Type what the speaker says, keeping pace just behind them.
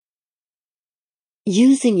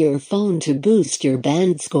Using your phone to boost your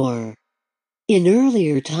band score. In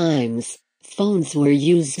earlier times, phones were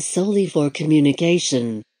used solely for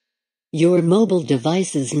communication. Your mobile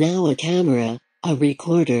device is now a camera, a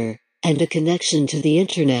recorder, and a connection to the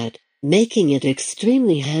internet, making it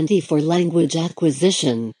extremely handy for language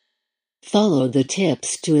acquisition. Follow the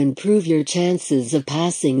tips to improve your chances of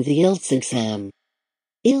passing the IELTS exam.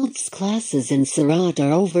 IELTS classes in Surat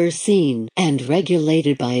are overseen and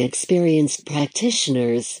regulated by experienced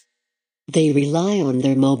practitioners. They rely on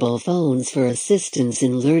their mobile phones for assistance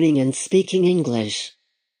in learning and speaking English.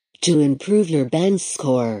 To improve your band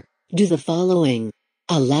score, do the following.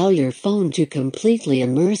 Allow your phone to completely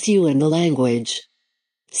immerse you in the language.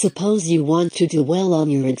 Suppose you want to do well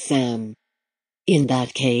on your exam. In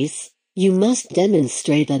that case, you must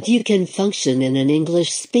demonstrate that you can function in an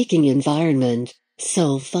English-speaking environment.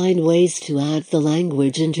 So find ways to add the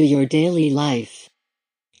language into your daily life.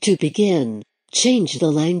 To begin, change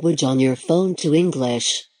the language on your phone to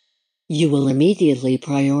English. You will immediately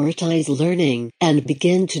prioritize learning and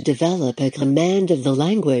begin to develop a command of the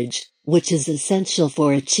language, which is essential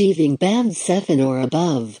for achieving Band 7 or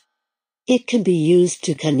above. It can be used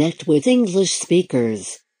to connect with English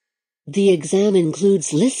speakers. The exam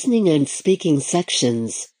includes listening and speaking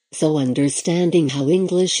sections, so understanding how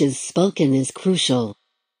English is spoken is crucial.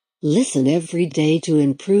 Listen every day to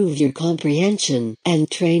improve your comprehension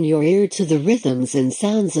and train your ear to the rhythms and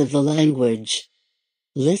sounds of the language.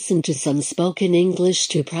 Listen to some spoken English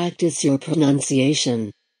to practice your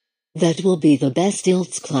pronunciation. That will be the best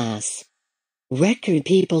IELTS class. Record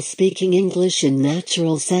people speaking English in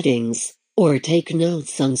natural settings, or take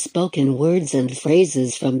notes on spoken words and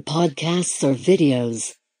phrases from podcasts or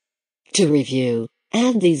videos. To review,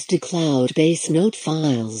 add these to cloud-based note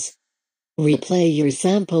files. Replay your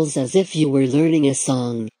samples as if you were learning a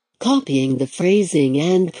song, copying the phrasing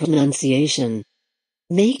and pronunciation.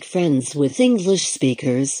 Make friends with English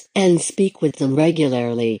speakers and speak with them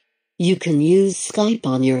regularly. You can use Skype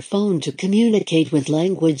on your phone to communicate with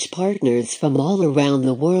language partners from all around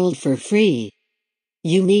the world for free.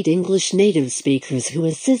 You meet English native speakers who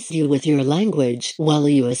assist you with your language while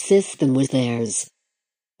you assist them with theirs.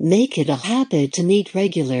 Make it a habit to meet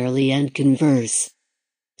regularly and converse.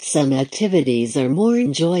 Some activities are more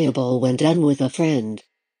enjoyable when done with a friend.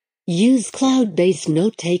 Use cloud-based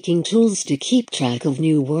note-taking tools to keep track of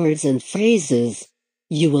new words and phrases.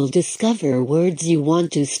 You will discover words you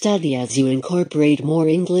want to study as you incorporate more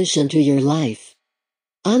English into your life.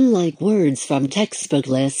 Unlike words from textbook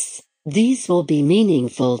lists, these will be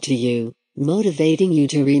meaningful to you, motivating you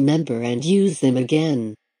to remember and use them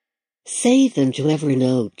again. Save them to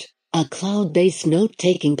Evernote, a cloud-based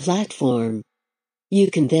note-taking platform. You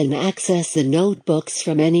can then access the notebooks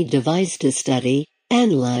from any device to study,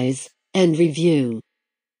 analyze, and review.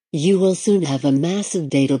 You will soon have a massive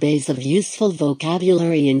database of useful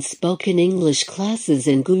vocabulary in spoken English classes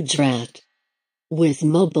in Gujarat. With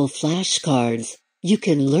mobile flashcards, you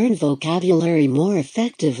can learn vocabulary more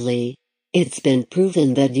effectively. It's been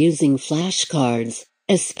proven that using flashcards,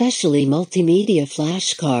 especially multimedia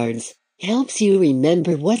flashcards, helps you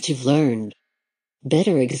remember what you've learned.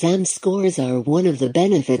 Better exam scores are one of the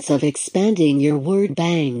benefits of expanding your word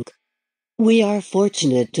bank. We are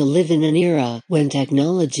fortunate to live in an era when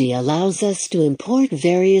technology allows us to import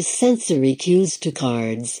various sensory cues to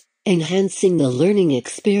cards, enhancing the learning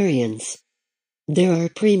experience. There are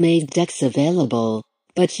pre-made decks available,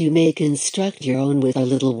 but you may construct your own with a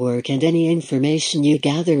little work and any information you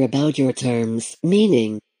gather about your terms,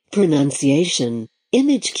 meaning, pronunciation,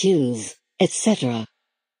 image cues, etc.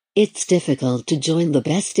 It's difficult to join the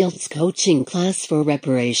best IELTS coaching class for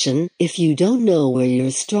reparation if you don't know where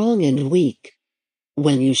you're strong and weak.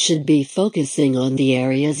 When you should be focusing on the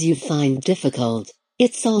areas you find difficult,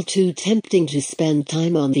 it's all too tempting to spend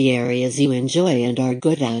time on the areas you enjoy and are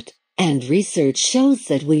good at, and research shows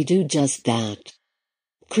that we do just that.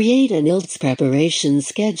 Create an IELTS preparation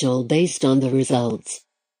schedule based on the results.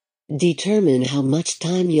 Determine how much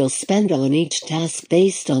time you'll spend on each task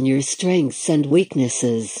based on your strengths and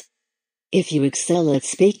weaknesses. If you excel at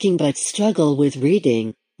speaking but struggle with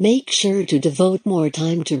reading, make sure to devote more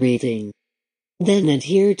time to reading. Then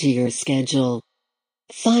adhere to your schedule.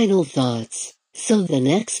 Final thoughts. So the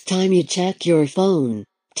next time you check your phone,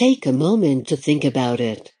 take a moment to think about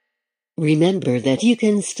it. Remember that you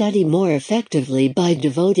can study more effectively by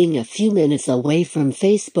devoting a few minutes away from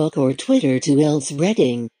Facebook or Twitter to IELTS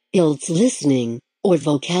reading, IELTS listening, or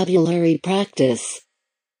vocabulary practice.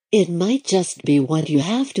 It might just be what you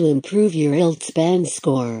have to improve your IELTS band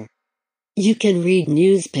score. You can read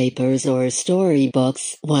newspapers or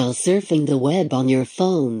storybooks while surfing the web on your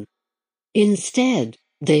phone. Instead,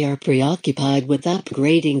 They are preoccupied with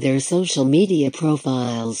upgrading their social media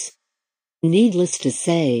profiles. Needless to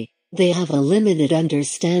say, they have a limited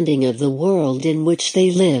understanding of the world in which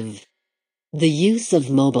they live. The use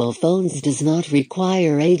of mobile phones does not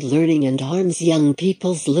require aid learning and harms young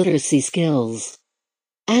people's literacy skills.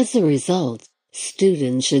 As a result,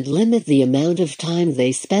 students should limit the amount of time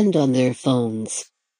they spend on their phones.